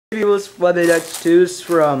People's Flooded X2s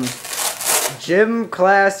from Gym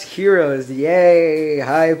Class Heroes. Yay!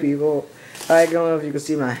 Hi, people. I don't know if you can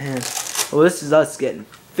see my hand. Well, this is us getting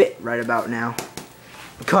fit right about now.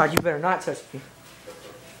 God, you better not touch me.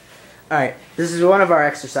 Alright, this is one of our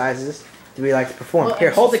exercises that we like to perform. What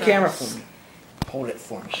Here, hold the exercise? camera for me. Hold it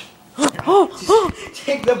for me.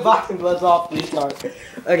 Take the boxing gloves off, please, God.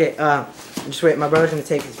 Okay, just wait. My brother's gonna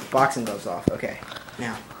take his boxing gloves off. Okay,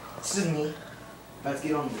 now, this is me. Let's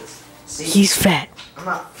get on with this. See? He's fat. I'm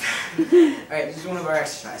not. Alright, this is one of our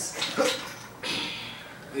exercises.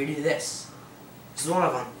 We do this. This is one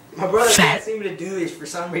of them. My brother can't seem to do this for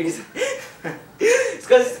some reason. It's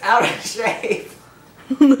because it's out of shape.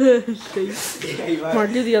 Yeah,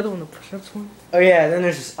 Mark, do the other one, the push-ups one. Oh yeah, then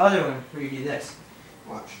there's this other one where you do this.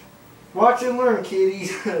 Watch. Watch and learn,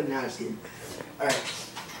 kiddies. No, just kidding. Alright.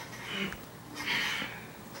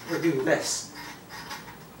 We're doing this.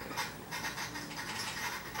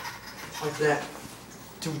 Like that.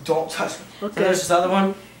 Dude, don't touch me. Okay. And there's this other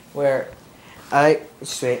one where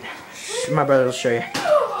just wait. My brother will show you.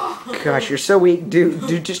 Gosh, you're so weak.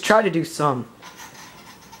 Dude, just try to do some.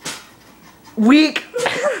 Weak!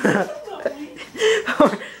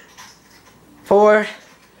 4,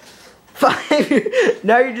 5.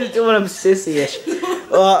 Now you're just doing them sissy-ish.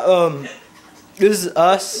 This is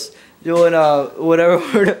us doing whatever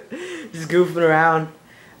we're just goofing around.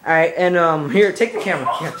 Alright, and here, take the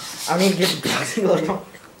camera. Here. I need to get the boxing gloves on.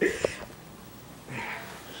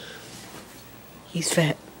 He's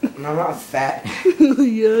fat. I'm not fat.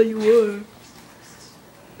 Yeah, you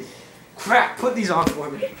are. Crap, put these on for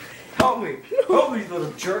me. Help me. Help me, little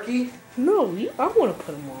jerky. No, I want to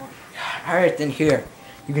put them on. Alright, then here.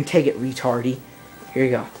 You can take it, retardy. Here you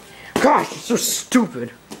go. Gosh, you're so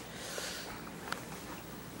stupid.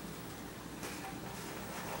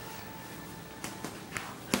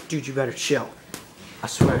 Dude, you better chill. I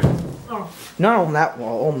swear. Oh. Not on that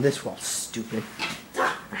wall, on this wall, stupid.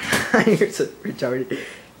 You're so retarded.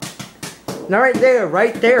 Not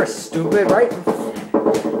right there, stupid. Right.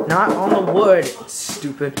 Not on the wood,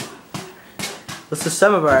 stupid. Let's do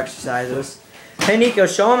some of our exercises. Hey, Nico,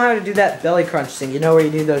 show them how to do that belly crunch thing. You know where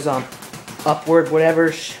you do those, upward whatever,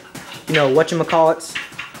 you know, whatchamacallits.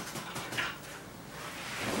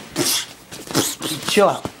 Chill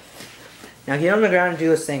out. Now get on the ground and do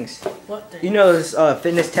those things. What the? You know those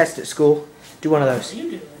fitness tests at school? Do one of those. You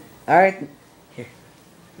do it. Alright? Here.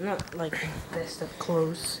 Not like this up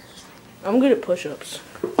close. I'm good at push-ups.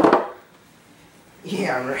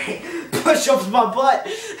 Yeah, right. Push-ups my butt.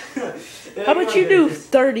 How about you do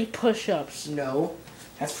 30 push-ups? No.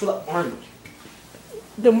 That's for the army.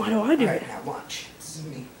 Then why do I do Alright, it? now watch. This is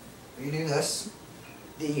me. You do this.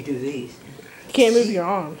 Then you do these. You can't move your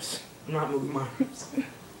arms. I'm not moving my arms.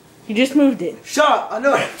 You just moved it. Shut up! I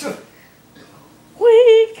know what I'm doing.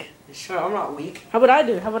 Weak. Shut up, I'm not weak. How about I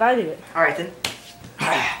do it? How about I do it? Alright then.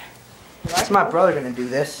 That's my brother gonna do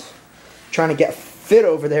this. Trying to get fit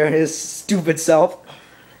over there in his stupid self.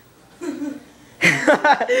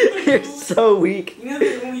 You're so weak. You know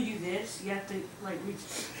that when we do this, you have to like reach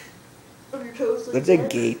on your toes. Like That's a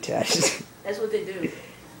gay test. That's what they do.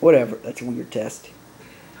 Whatever, that's a weird test.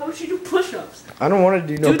 How about you do push-ups? I don't want to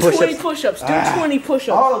do no Do push-ups. 20 push-ups. Do 20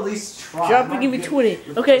 push-ups. I'll at least try. Drop and give me 20.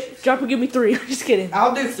 Okay, drop and give me 3. I'm just kidding.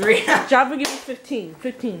 I'll do 3. Drop and give me 15.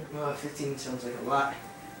 15. 15 sounds like a lot.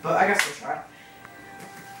 But I guess we'll try.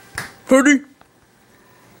 30.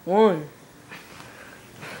 1.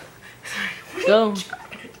 Go.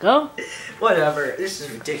 Go. Whatever. This is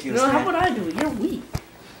ridiculous. No, how man. about I do it? You're weak.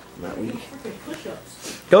 I'm not weak.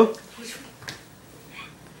 Push-ups. Go.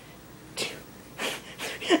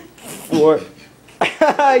 4.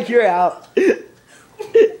 You're out.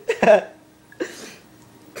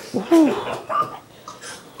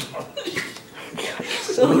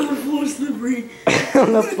 On the floor slippery.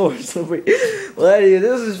 On the floor slippery. Well, anyway,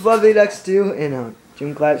 this is Flooded X2 and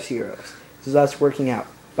Gym Class Heroes. This is us working out.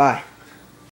 Bye.